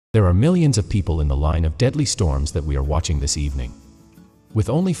There are millions of people in the line of deadly storms that we are watching this evening. With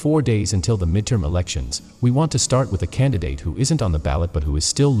only 4 days until the midterm elections, we want to start with a candidate who isn't on the ballot but who is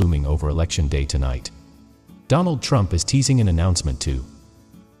still looming over Election Day tonight. Donald Trump is teasing an announcement to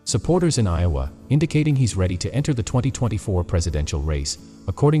supporters in Iowa, indicating he's ready to enter the 2024 presidential race,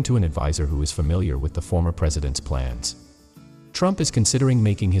 according to an advisor who is familiar with the former president's plans. Trump is considering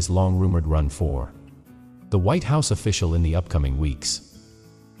making his long-rumored run for the White House official in the upcoming weeks.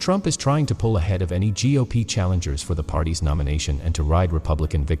 Trump is trying to pull ahead of any GOP challengers for the party's nomination and to ride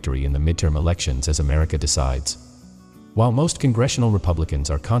Republican victory in the midterm elections as America decides. While most congressional Republicans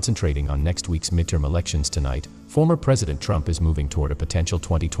are concentrating on next week's midterm elections tonight, former President Trump is moving toward a potential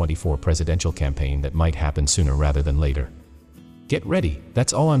 2024 presidential campaign that might happen sooner rather than later. Get ready,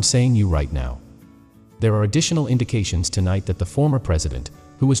 that's all I'm saying you right now. There are additional indications tonight that the former president,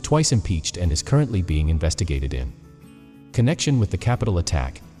 who was twice impeached and is currently being investigated in connection with the Capitol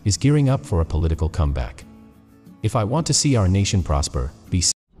attack, is gearing up for a political comeback. If I want to see our nation prosper, be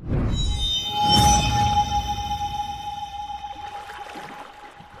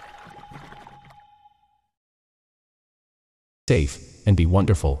safe, and be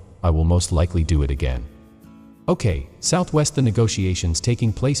wonderful, I will most likely do it again. Okay, Southwest, the negotiations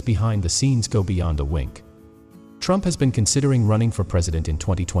taking place behind the scenes go beyond a wink. Trump has been considering running for president in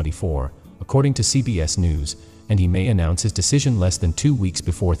 2024, according to CBS News, and he may announce his decision less than 2 weeks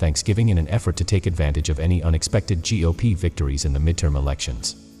before Thanksgiving in an effort to take advantage of any unexpected GOP victories in the midterm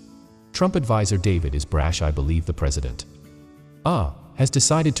elections. Trump advisor David is brash. I believe the president has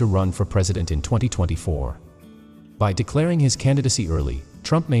decided to run for president in 2024. By declaring his candidacy early,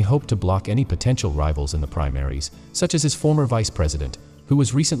 Trump may hope to block any potential rivals in the primaries, such as his former vice president, who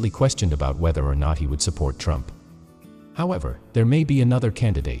was recently questioned about whether or not he would support Trump. However, there may be another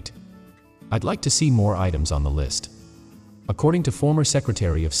candidate. I'd like to see more items on the list. According to former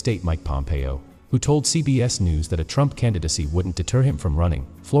Secretary of State Mike Pompeo, who told CBS News that a Trump candidacy wouldn't deter him from running,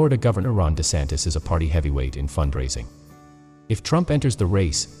 Florida Governor Ron DeSantis is a party heavyweight in fundraising. If Trump enters the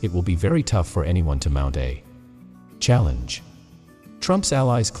race, it will be very tough for anyone to mount a challenge. Trump's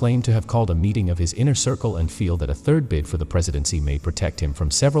allies claim to have called a meeting of his inner circle and feel that a third bid for the presidency may protect him from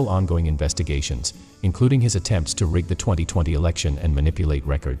several ongoing investigations, including his attempts to rig the 2020 election and manipulate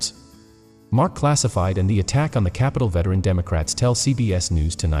records. Mark Classified and the attack on the Capitol. Veteran Democrats tell CBS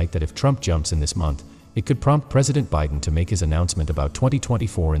News tonight that if Trump jumps in this month, it could prompt President Biden to make his announcement about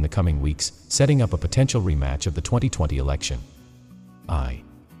 2024 in the coming weeks, setting up a potential rematch of the 2020 election. I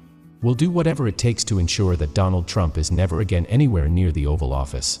will do whatever it takes to ensure that Donald Trump is never again anywhere near the Oval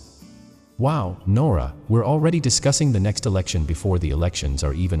Office. Wow, Nora, we're already discussing the next election before the elections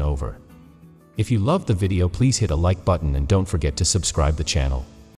are even over. If you loved the video, please hit a like button and don't forget to subscribe the channel.